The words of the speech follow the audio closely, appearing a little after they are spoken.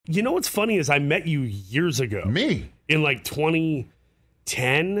You know what's funny is I met you years ago. Me? In like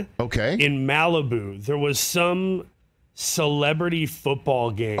 2010. Okay. In Malibu. There was some celebrity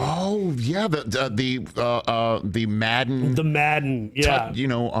football game. Oh, yeah. The Madden. The Madden,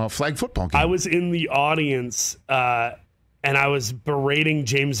 yeah. Flag football game. I was in the audience, and I was berating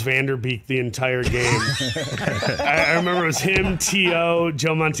James Van Der Beek the entire game. I remember it was him, T.O.,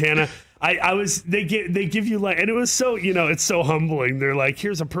 Joe Montana. They give you like, and it was so, it's so humbling. They're like,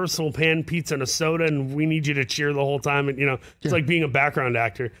 here's a personal pan pizza and a soda, and we need you to cheer the whole time. And, it's like being a background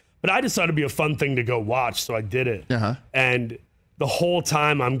actor. But I just thought it'd be a fun thing to go watch, so I did it. Uh-huh. And the whole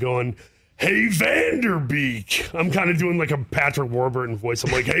time I'm going, hey, Van Der Beek. I'm kind of doing like a Patrick Warburton voice.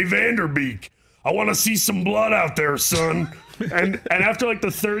 I'm like, hey, Van Der Beek. I want to see some blood out there, son. And after like the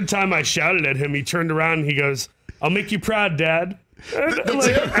third time I shouted at him, he turned around and he goes, I'll make you proud, Dad. And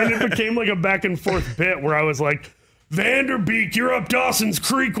it became like a back and forth bit where I was like, Van Der Beek, you're up Dawson's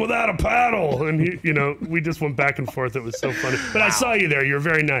Creek without a paddle. And, we just went back and forth. It was so funny. But I saw you there. You're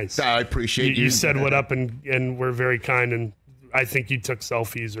very nice. I appreciate you. You said what up and were very kind. And I think you took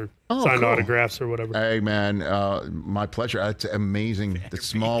selfies or signed autographs or whatever. Hey, man, my pleasure. It's amazing. The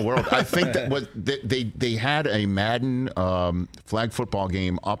small world. I think they had a Madden flag football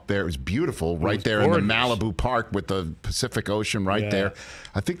game up there. It was beautiful right there in the Malibu Park with the Pacific Ocean right there.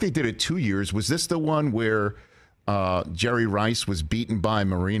 I think they did it 2 years. Was this the one where Jerry Rice was beaten by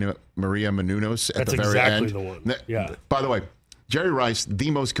Maria Menounos at the very end? That's exactly the one. Yeah. By the way, Jerry Rice,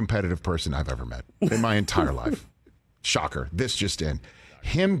 the most competitive person I've ever met in my entire life. Shocker. This just in.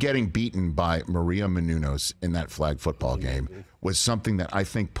 Him getting beaten by Maria Menounos in that flag football game was something that I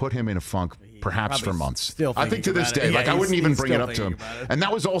think put him in a funk perhaps for months. I think to this day. I wouldn't even bring it up to him. And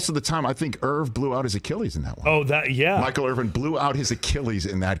that was also the time I think Irv blew out his Achilles in that one. Oh, Michael Irvin blew out his Achilles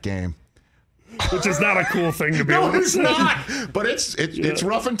in that game. Which is not a cool thing to be No, able to it's say. not. But it's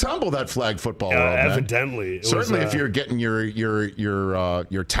rough and tumble, that flag football world, man. Evidently. Certainly if you're getting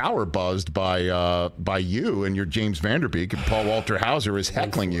your tower buzzed by you and your James Van Der Beek and Paul Walter Hauser is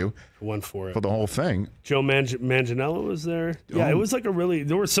heckling you. Went for it. For the whole thing. Joe Manganiello was there. Yeah, it was like there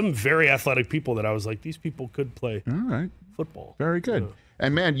were some very athletic people that I was like, these people could play football. Very good. Yeah.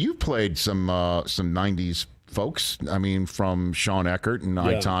 And man, you played some 90s folks. I mean, from Sean Eckert and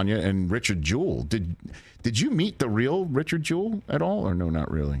I, Tanya, and Richard Jewell. Did you meet the real Richard Jewell at all, or no, not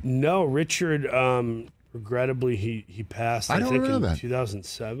really? No, Richard. Regrettably, he passed. I think in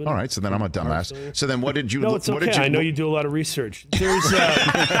 2007. All right, so then I'm a dumbass. So then, what did you? No, it's okay. What did you, I know you do a lot of research. I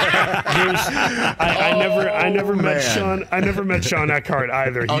never met Sean. I never met Sean Eckhart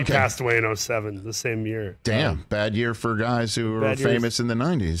either. He passed away in 2007, the same year. Damn, bad year for guys who were famous in the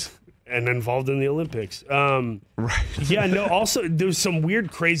 90s. And involved in the Olympics. Right. Yeah, no, also, there's some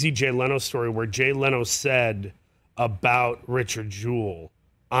weird, crazy Jay Leno story where Jay Leno said about Richard Jewell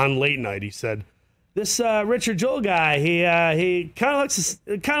on Late Night, he said, this Richard Jewell guy, he kind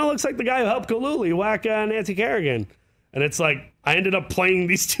of looks like the guy who helped Galooly whack Nancy Kerrigan. And it's like, I ended up playing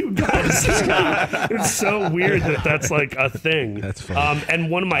these two guys. It's so weird that's like a thing. That's funny. And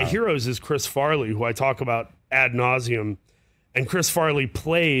one of my heroes is Chris Farley, who I talk about ad nauseum. And Chris Farley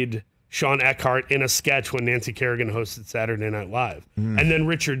played Sean Eckhart in a sketch when Nancy Kerrigan hosted Saturday Night Live. And then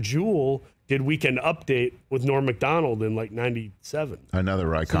Richard Jewell did Weekend Update with Norm Macdonald in like 97.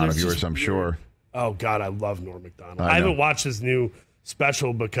 Another icon of yours, I'm sure. Oh, God, I love Norm Macdonald. I haven't watched his new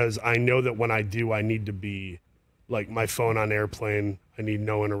special because I know that when I do, I need to be like my phone on airplane. I need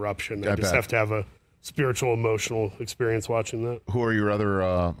no interruption. I just have to have a spiritual, emotional experience watching that. Who are your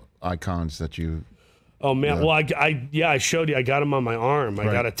other icons that you... Oh, man. Yeah. Well, I showed you. I got him on my arm. I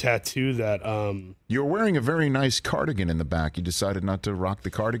got a tattoo that... You're wearing a very nice cardigan in the back. You decided not to rock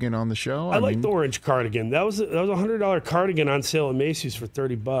the cardigan on the show? I like the orange cardigan. That was a $100 cardigan on sale at Macy's for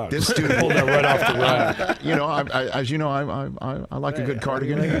 $30. This dude pulled that right off the rack. You know, as you know, I like a good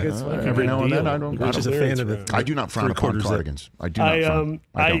cardigan. Every now and then, I don't... Rich is a fan of it. I do not frown upon cardigans. I do not frown.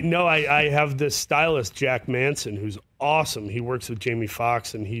 I have this stylist, Jack Manson, who's awesome. He works with Jamie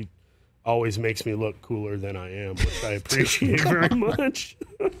Foxx, and he always makes me look cooler than I am, which I appreciate very much.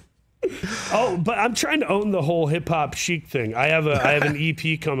 Oh, but I'm trying to own the whole hip hop chic thing. I have an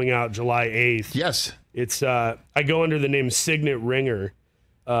EP coming out July 8th. Yes. It's I go under the name Signet Ringer.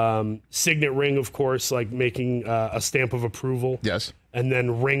 Signet ring, of course, like making a stamp of approval. Yes. And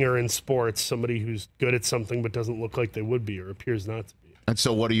then ringer in sports, somebody who's good at something but doesn't look like they would be or appears not to be. And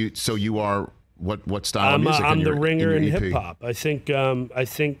so what do you? So you are. What style of music? I'm the ringer in hip hop. I think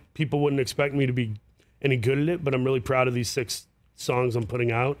people wouldn't expect me to be any good at it, but I'm really proud of these six songs I'm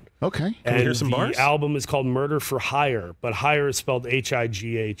putting out. Okay. Can we hear some bars? The album is called Murder for Hire, but Hire is spelled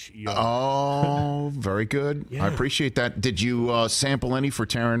Higher. Oh, very good. Yeah. I appreciate that. Did you sample any for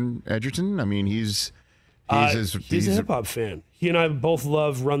Taron Egerton? I mean, he's a hip hop fan. He and I both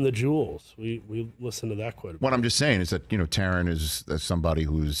love Run the Jewels. We listen to that quite a bit. What I'm just saying is that Taron is somebody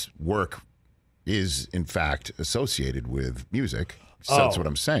whose work is in fact associated with music. So that's what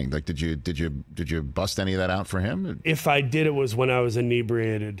I'm saying. Like, did you bust any of that out for him? If I did, it was when I was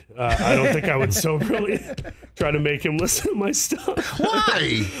inebriated. I don't think I would soberly try to make him listen to my stuff.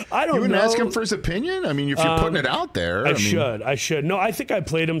 Why? I don't know. You wouldn't ask him for his opinion? I mean, if you're putting it out there. I should. No, I think I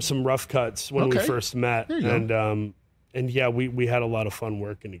played him some rough cuts when we first met. There you go. And yeah, we had a lot of fun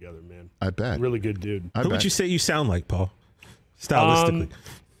working together, man. I bet. Really good dude. Who would you say you sound like, Paul? Stylistically.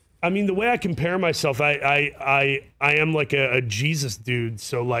 I mean, the way I compare myself, I am like a Jesus dude.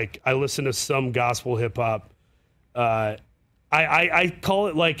 So like, I listen to some gospel hip hop. I call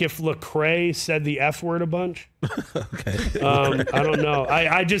it like if Lecrae said the F word a bunch. Okay. I don't know.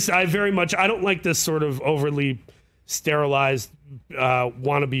 I don't like this sort of overly sterilized,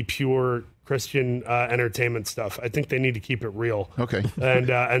 wannabe pure Christian entertainment stuff. I think they need to keep it real. Okay.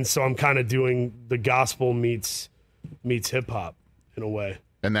 And so I'm kind of doing the gospel meets hip hop in a way.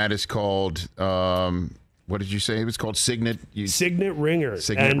 And that is called, what did you say it was called? Signet Ringer.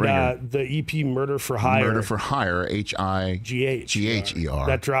 Signet Ringer. The EP Murder for Hire. Murder for Hire, Higher.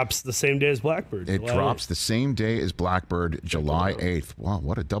 That drops the same day as Blackbird. It drops the same day as Blackbird, July 8th. Wow,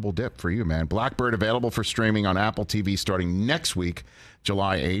 what a double dip for you, man. Blackbird available for streaming on Apple TV starting next week,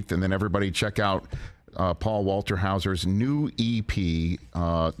 July 8th. And then everybody check out Paul Walter Hauser's new EP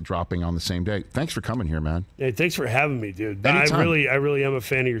dropping on the same day. Thanks for coming here, man. Hey, thanks for having me, dude. Anytime. I really am a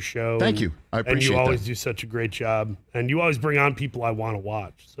fan of your show. Thank you. I appreciate And you always that. do such a great job. And you always bring on people I want to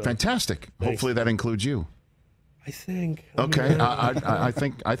watch. So. Fantastic. Thanks. Hopefully that includes you. I think. Okay, I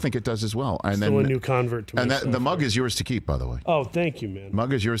think it does as well. And Still then a new convert to myself. the mug is yours to keep, by the way. Oh, thank you, man.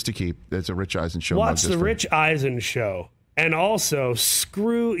 Mug is yours to keep. It's a Rich Eisen Show. Watch the Rich Eisen Show. And also,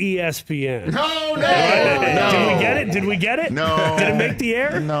 screw ESPN. No. Did we get it? No. Did it make the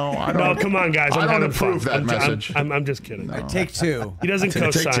air? No, I don't. No, come on, guys. I I'm don't having approve fun. that message. I'm just kidding. No. Take two. He doesn't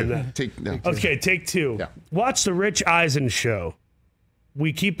co-sign that. Okay, take two. Yeah. Watch the Rich Eisen Show.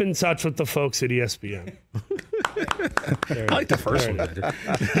 We keep in touch with the folks at ESPN. I like the first one better.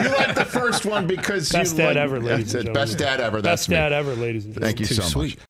 You like the first one because Best you dad ever, ladies and gentlemen. Best dad ever. That's Best dad ever, ladies and gentlemen. Thank you so much.